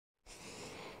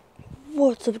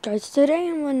What's up, guys?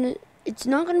 Today it's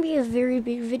not gonna be a very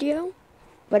big video,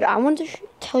 but I want to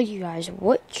tell you guys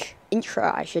which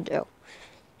intro I should do.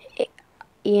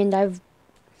 And I've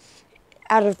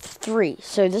out of 3,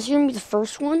 so this is gonna be the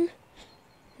first one.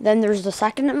 Then there's the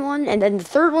second one, and then the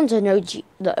third one's an OG,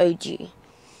 the OG.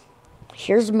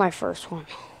 Here's my first one.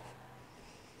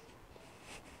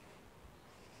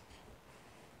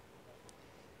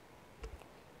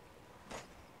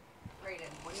 Brayden,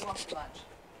 what do you want for lunch?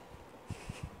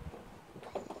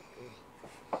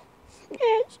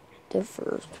 Yes, the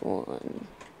first one.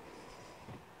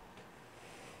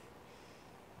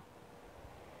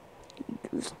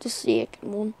 Here's the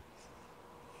second one.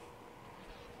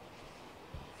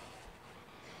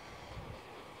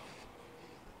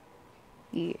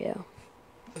 Yeah.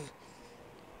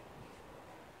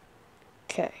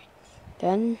 Okay.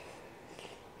 Then,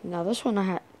 now this one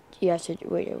you have to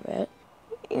wait a bit.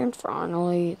 And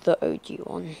finally, the OG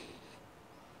one.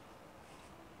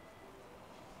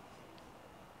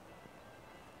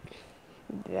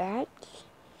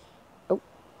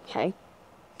 Okay.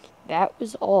 That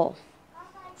was all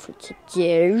for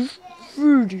today's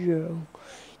video.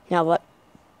 Now let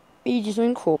me do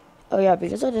something cool. Oh yeah,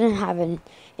 because I didn't have an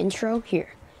intro,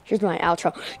 here's my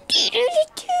outro.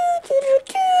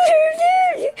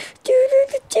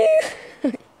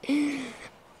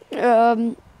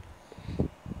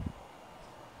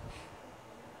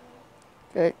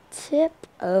 The tip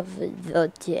of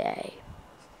the day.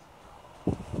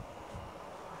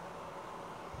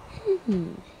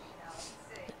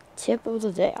 Tip of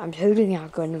the day. I'm totally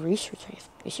not going to research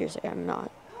anything. Seriously, I'm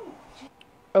not.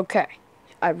 Okay.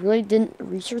 I really didn't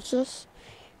research this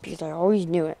because I always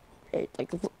knew it.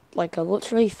 Like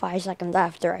literally 5 seconds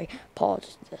after I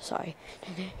paused this,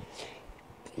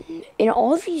 in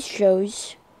all of these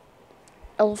shows,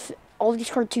 all of these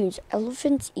cartoons,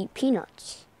 elephants eat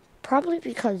peanuts. Probably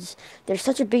because they're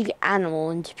such a big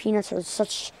animal and peanuts are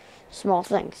such small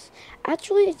things.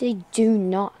 Actually, they do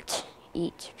not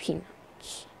eat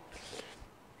peanuts.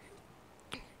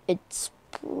 It's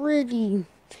pretty...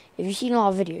 If you've seen a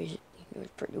lot of videos,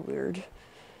 it's pretty weird.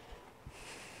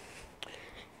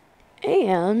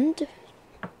 And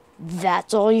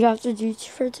that's all you have to do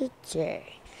for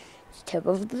today. Tip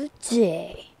of the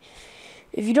day.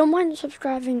 If you don't mind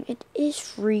subscribing, it is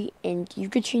free and you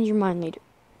could change your mind later.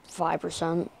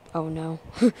 5%. Oh no.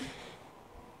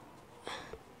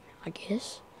 I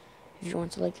guess. If you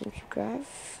want to like and subscribe,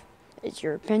 it's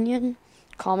your opinion.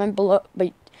 Comment below.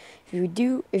 But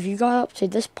if you got up to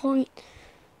this point,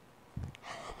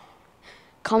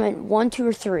 comment 1, 2,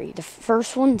 or 3. The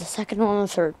first one, the second one, and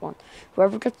the third one.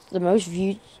 Whoever gets the most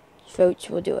views, votes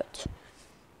will do it.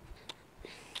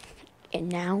 And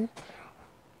now,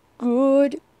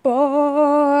 goodbye.